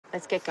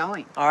let's get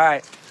going. All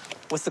right.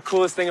 What's the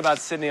coolest thing about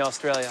Sydney,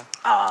 Australia?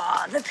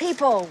 Oh, the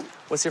people.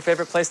 What's your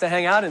favorite place to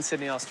hang out in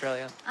Sydney,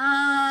 Australia?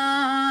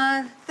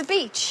 The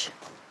beach.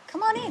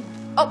 Come on in.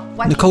 Oh,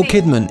 what Nicole do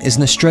you think? Kidman is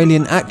an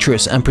Australian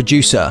actress and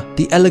producer.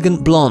 The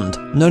elegant blonde,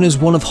 known as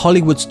one of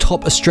Hollywood's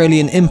top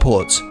Australian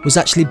imports, was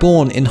actually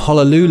born in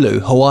Honolulu,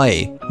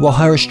 Hawaii, while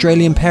her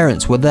Australian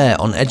parents were there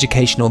on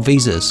educational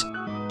visas.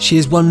 She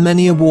has won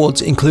many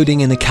awards,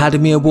 including an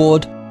Academy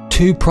Award,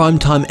 2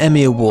 Primetime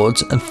Emmy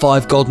Awards and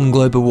 5 Golden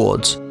Globe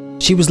Awards.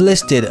 She was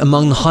listed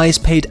among the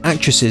highest paid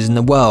actresses in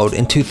the world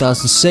in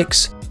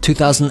 2006,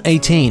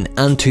 2018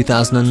 and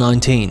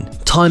 2019.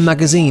 Time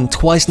magazine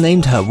twice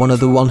named her one of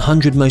the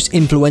 100 most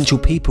influential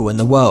people in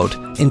the world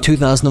in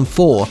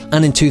 2004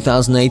 and in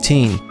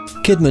 2018.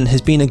 Kidman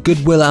has been a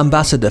Goodwill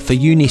Ambassador for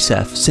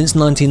UNICEF since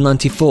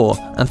 1994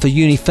 and for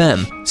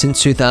UniFem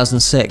since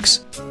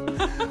 2006.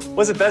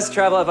 What's the best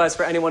travel advice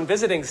for anyone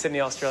visiting Sydney,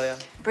 Australia?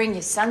 Bring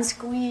your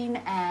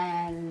sunscreen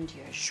and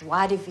your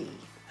joie de vivre.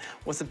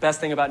 What's the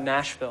best thing about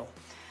Nashville?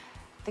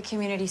 The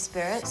community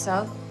spirit,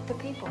 so the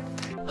people.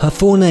 Her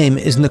full name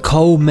is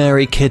Nicole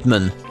Mary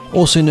Kidman,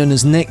 also known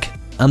as Nick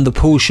and the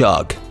Pool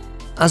Shark.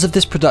 As of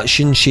this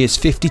production, she is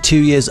 52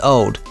 years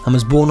old and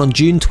was born on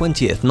June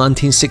 20th,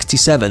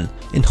 1967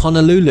 in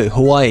Honolulu,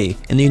 Hawaii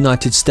in the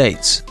United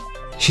States.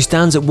 She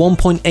stands at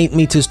 1.8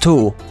 meters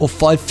tall or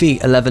 5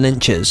 feet 11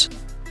 inches.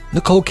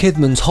 Nicole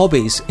Kidman's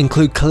hobbies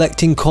include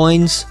collecting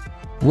coins,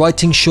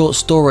 writing short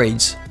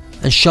stories,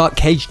 and shark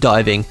cage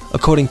diving,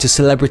 according to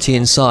Celebrity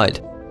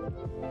Inside.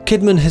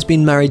 Kidman has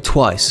been married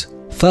twice,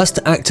 first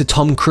to actor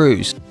Tom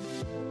Cruise.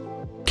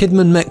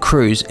 Kidman met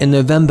Cruise in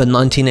November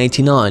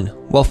 1989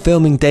 while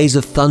filming Days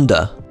of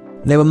Thunder.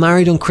 They were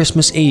married on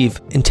Christmas Eve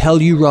in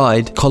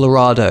Telluride,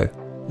 Colorado.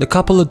 The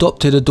couple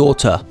adopted a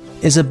daughter,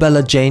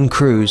 Isabella Jane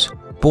Cruise,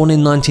 born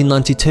in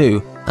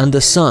 1992, and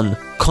a son,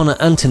 Connor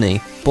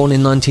Anthony, born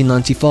in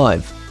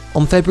 1995.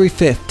 On February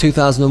 5,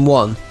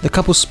 2001, the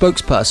couple's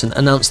spokesperson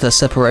announced their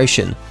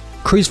separation.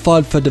 Cruise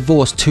filed for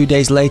divorce 2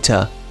 days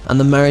later, and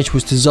the marriage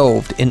was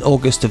dissolved in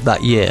August of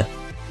that year.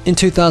 In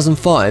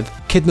 2005,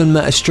 Kidman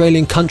met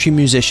Australian country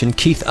musician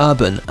Keith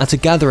Urban at a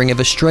gathering of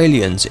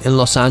Australians in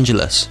Los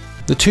Angeles.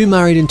 The two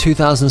married in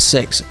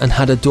 2006 and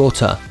had a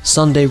daughter,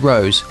 Sunday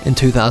Rose, in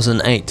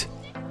 2008.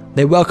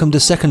 They welcomed a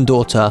second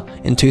daughter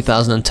in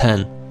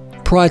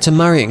 2010. Prior to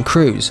marrying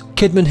Cruise,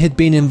 Kidman had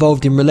been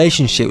involved in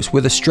relationships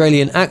with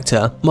Australian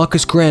actor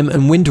Marcus Graham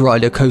and Wind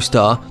Rider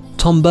co-star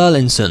Tom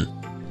Burlinson.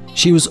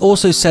 She was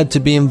also said to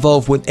be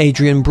involved with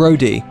Adrian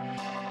Brody.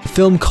 The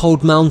film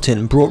Cold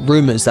Mountain brought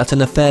rumours that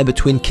an affair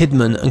between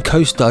Kidman and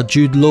co-star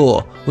Jude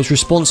Law was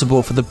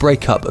responsible for the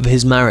breakup of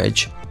his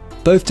marriage.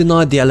 Both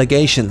denied the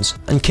allegations,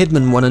 and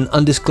Kidman won an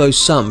undisclosed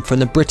sum from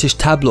the British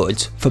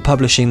tabloids for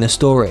publishing the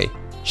story.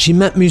 She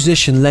met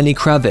musician Lenny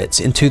Kravitz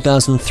in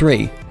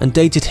 2003 and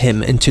dated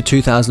him into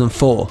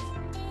 2004.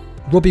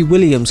 Robbie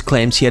Williams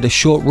claims he had a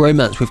short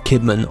romance with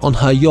Kidman on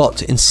her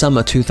yacht in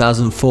summer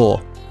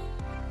 2004.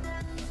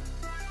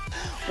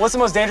 What's the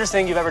most dangerous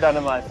thing you've ever done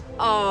in life?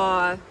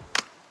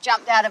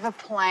 Jumped out of a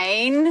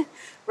plane,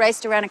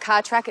 raced around a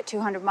car track at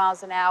 200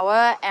 miles an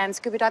hour, and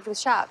scuba dived with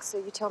sharks, so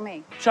you tell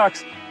me.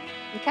 Sharks.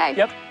 Okay.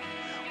 Yep.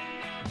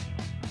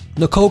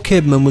 Nicole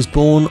Kidman was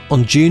born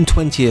on June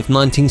 20th,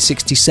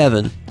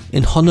 1967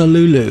 in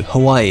Honolulu,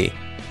 Hawaii,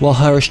 while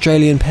her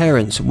Australian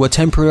parents were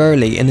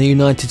temporarily in the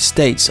United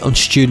States on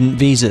student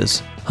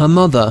visas. Her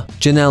mother,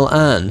 Janelle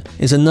Ann,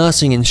 is a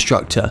nursing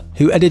instructor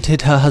who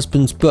edited her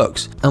husband's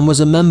books and was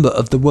a member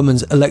of the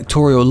Women's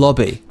Electoral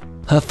Lobby.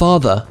 Her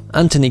father,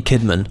 Anthony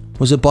Kidman,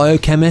 was a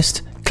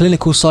biochemist,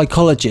 clinical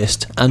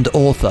psychologist and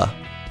author.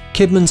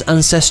 Kidman's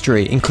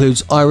ancestry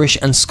includes Irish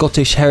and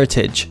Scottish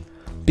heritage.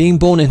 Being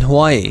born in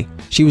Hawaii,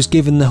 she was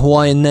given the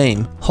Hawaiian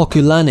name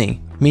Hokulani,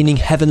 meaning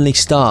heavenly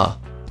star.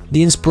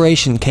 The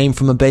inspiration came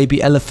from a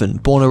baby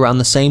elephant born around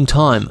the same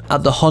time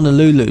at the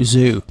Honolulu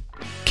Zoo.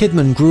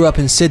 Kidman grew up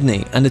in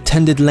Sydney and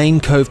attended Lane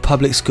Cove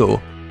Public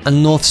School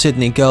and North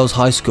Sydney Girls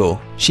High School.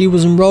 She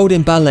was enrolled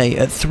in ballet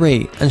at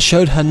 3 and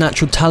showed her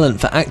natural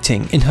talent for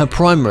acting in her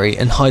primary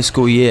and high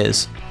school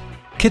years.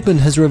 Kidman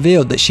has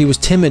revealed that she was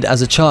timid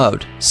as a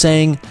child,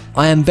 saying,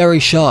 "I am very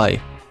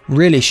shy,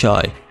 really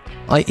shy.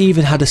 I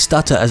even had a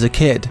stutter as a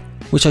kid,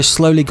 which I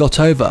slowly got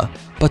over,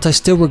 but I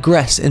still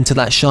regress into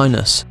that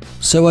shyness.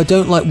 So I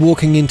don't like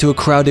walking into a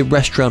crowded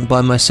restaurant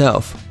by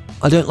myself.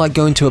 I don't like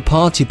going to a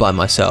party by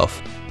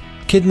myself."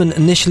 Kidman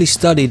initially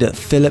studied at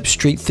Phillip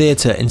Street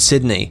Theatre in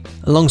Sydney,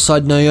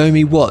 alongside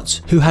Naomi Watts,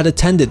 who had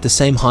attended the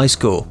same high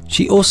school.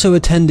 She also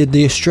attended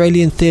the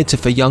Australian Theatre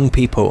for Young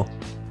People.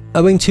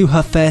 Owing to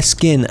her fair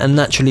skin and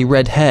naturally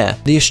red hair,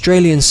 the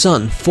Australian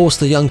Sun forced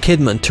the young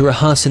Kidman to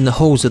rehearse in the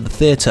halls of the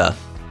theatre.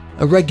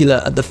 A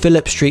regular at the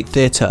Phillip Street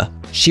Theatre,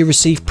 she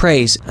received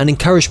praise and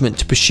encouragement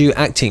to pursue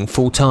acting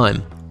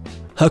full-time.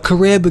 Her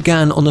career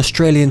began on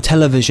Australian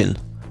television,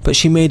 but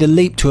she made a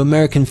leap to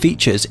American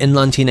features in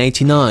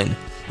 1989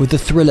 with the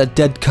thriller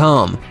Dead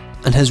Calm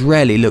and has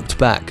rarely looked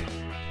back.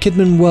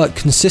 Kidman worked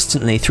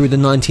consistently through the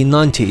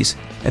 1990s,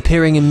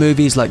 appearing in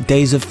movies like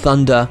Days of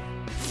Thunder,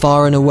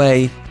 Far and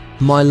Away,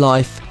 My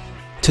Life,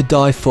 To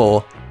Die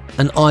For,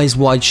 and Eyes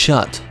Wide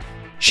Shut.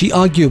 She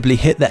arguably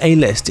hit the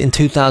A-list in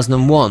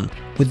 2001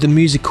 with the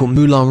musical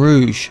Moulin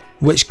Rouge,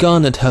 which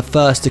garnered her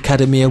first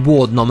Academy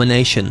Award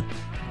nomination.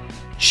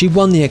 She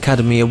won the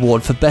Academy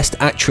Award for Best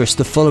Actress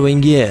the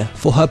following year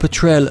for her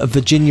portrayal of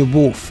Virginia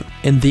Woolf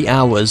in The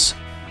Hours.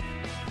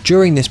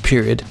 During this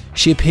period,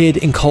 she appeared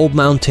in Cold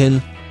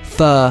Mountain,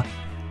 Fur,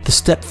 The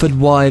Stepford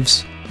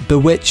Wives,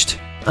 Bewitched,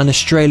 and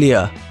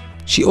Australia.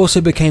 She also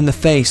became the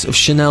face of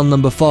Chanel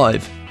No.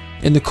 5,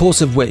 in the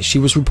course of which she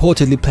was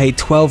reportedly paid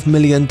 $12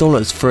 million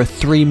for a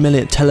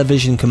 3-minute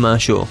television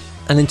commercial,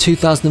 and in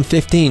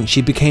 2015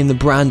 she became the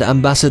brand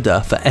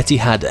ambassador for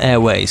Etihad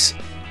Airways.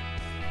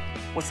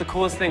 What's the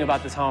coolest thing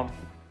about this home?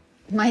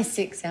 My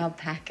 6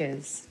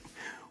 alpacas.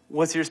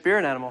 What's your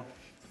spirit animal?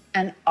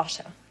 An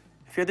otter.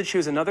 If you had to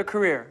choose another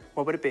career,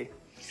 what would it be?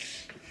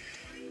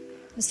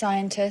 A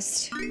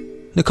scientist.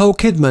 Nicole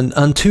Kidman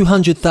earned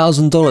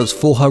 $200,000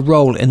 for her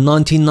role in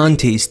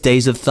 1990's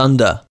Days of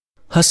Thunder.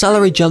 Her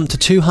salary jumped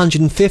to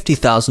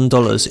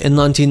 $250,000 in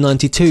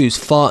 1992's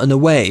Far and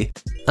Away,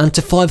 and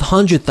to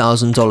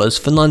 $500,000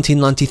 for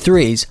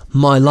 1993's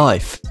My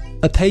Life.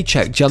 Her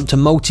paycheck jumped to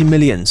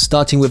multi-millions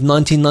starting with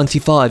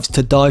 1995's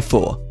To Die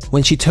For,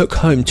 when she took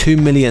home $2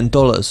 million.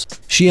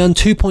 She earned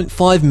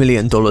 $2.5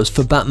 million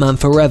for Batman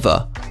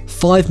Forever,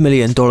 $5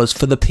 million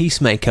for The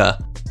Peacemaker,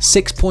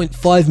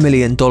 $6.5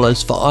 million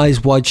for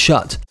Eyes Wide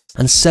Shut,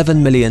 and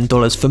 $7 million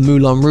for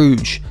Moulin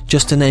Rouge,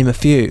 just to name a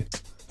few.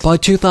 By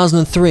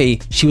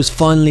 2003, she was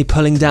finally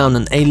pulling down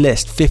an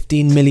A-list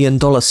 $15 million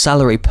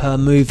salary per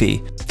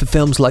movie for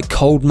films like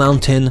Cold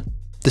Mountain,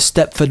 The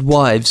Stepford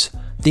Wives,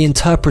 The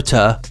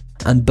Interpreter,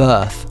 and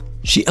Birth.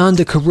 She earned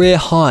a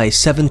career-high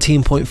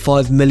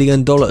 $17.5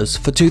 million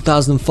for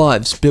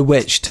 2005's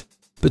Bewitched.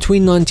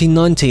 Between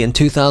 1990 and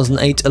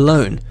 2008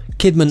 alone,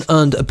 Kidman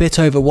earned a bit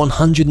over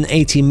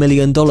 $180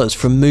 million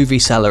from movie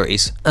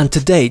salaries, and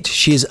to date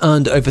she has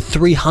earned over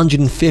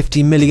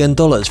 $350 million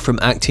from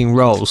acting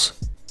roles.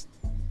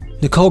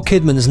 Nicole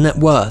Kidman's net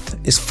worth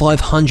is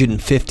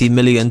 $550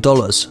 million.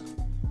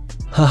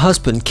 Her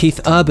husband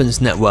Keith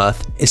Urban's net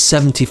worth is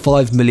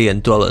 $75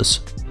 million.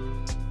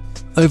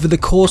 Over the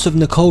course of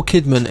Nicole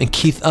Kidman and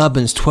Keith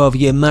Urban's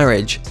 12-year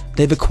marriage,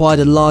 they've acquired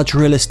a large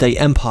real estate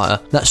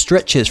empire that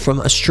stretches from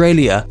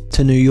Australia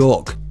to New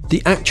York.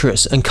 The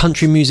actress and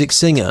country music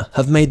singer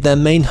have made their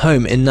main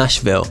home in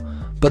Nashville,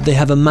 but they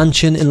have a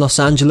mansion in Los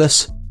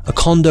Angeles, a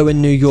condo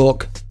in New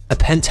York, a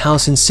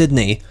penthouse in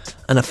Sydney,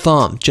 and a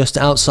farm just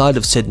outside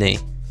of Sydney.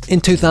 In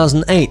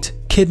 2008,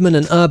 Kidman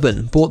and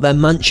Urban bought their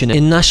mansion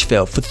in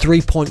Nashville for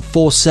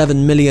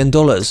 $3.47 million,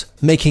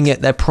 making it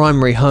their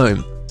primary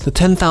home. The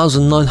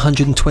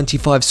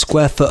 10,925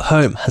 square foot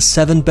home has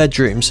 7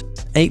 bedrooms,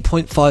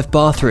 8.5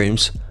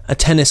 bathrooms, a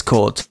tennis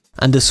court,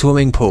 and a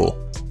swimming pool.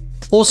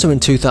 Also in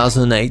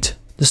 2008,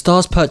 the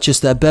stars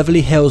purchased their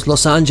Beverly Hills,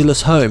 Los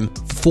Angeles home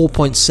for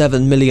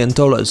 $4.7 million.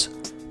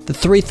 The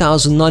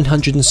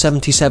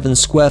 3,977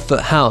 square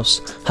foot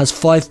house has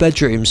 5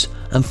 bedrooms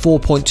and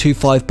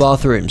 4.25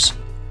 bathrooms.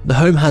 The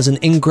home has an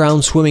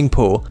in-ground swimming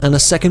pool and a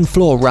second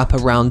floor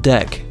wraparound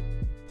deck.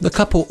 The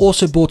couple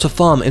also bought a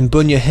farm in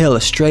Bunya Hill,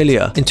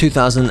 Australia in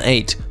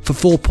 2008 for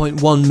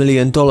 $4.1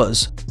 million.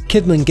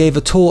 Kidman gave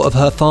a tour of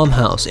her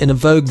farmhouse in a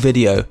Vogue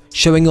video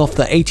showing off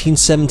the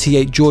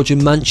 1878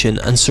 Georgian mansion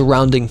and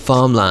surrounding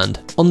farmland.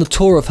 On the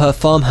tour of her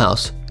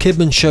farmhouse,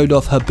 Kidman showed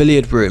off her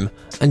billiard room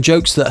and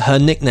jokes that her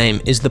nickname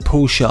is the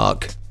Pool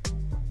Shark.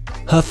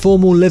 Her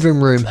formal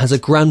living room has a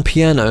grand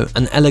piano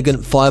and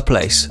elegant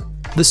fireplace.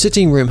 The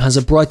sitting room has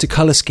a brighter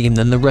colour scheme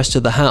than the rest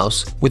of the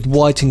house, with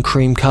white and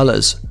cream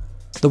colours.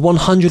 The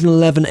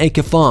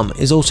 111-acre farm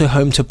is also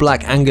home to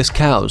Black Angus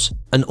cows,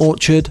 an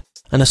orchard,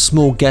 and a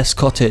small guest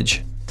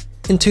cottage.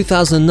 In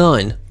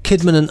 2009,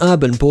 Kidman and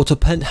Urban bought a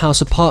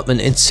penthouse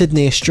apartment in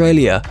Sydney,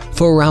 Australia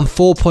for around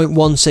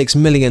 $4.16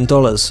 million.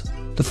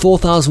 The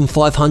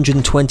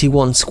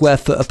 4,521 square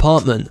foot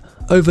apartment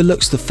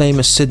overlooks the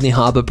famous Sydney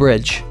Harbour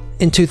Bridge.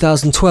 In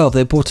 2012,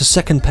 they bought a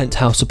second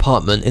penthouse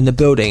apartment in the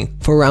building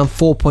for around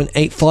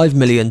 $4.85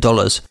 million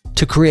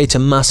to create a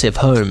massive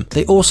home.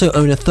 They also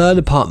own a third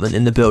apartment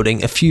in the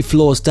building a few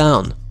floors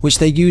down, which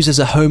they use as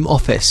a home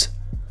office.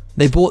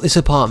 They bought this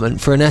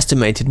apartment for an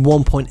estimated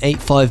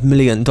 $1.85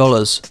 million.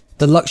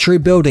 The luxury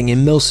building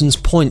in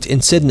Milsons Point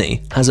in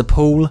Sydney has a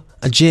pool,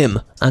 a gym,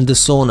 and a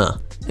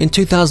sauna. In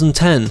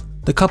 2010,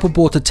 the couple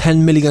bought a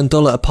 $10 million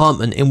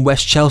apartment in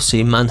West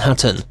Chelsea,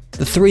 Manhattan.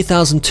 The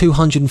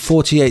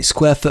 3,248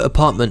 square foot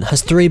apartment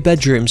has 3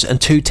 bedrooms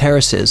and 2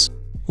 terraces.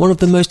 One of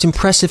the most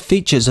impressive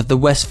features of the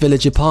West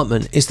Village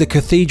apartment is the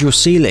cathedral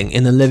ceiling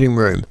in the living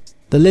room.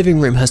 The living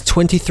room has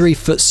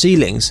 23-foot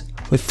ceilings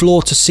with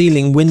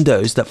floor-to-ceiling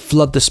windows that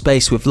flood the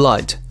space with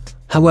light.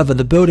 However,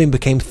 the building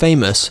became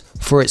famous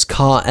for its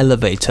car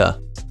elevator.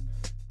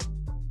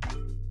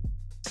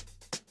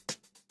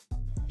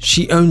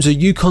 She owns a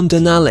Yukon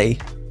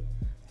Denali,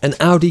 an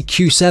Audi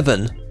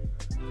Q7,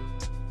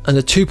 and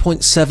a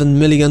 $2.7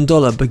 million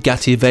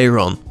Bugatti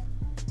Veyron.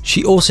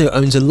 She also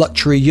owns a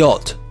luxury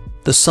yacht,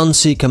 the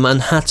Sunseeker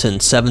Manhattan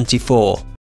 74.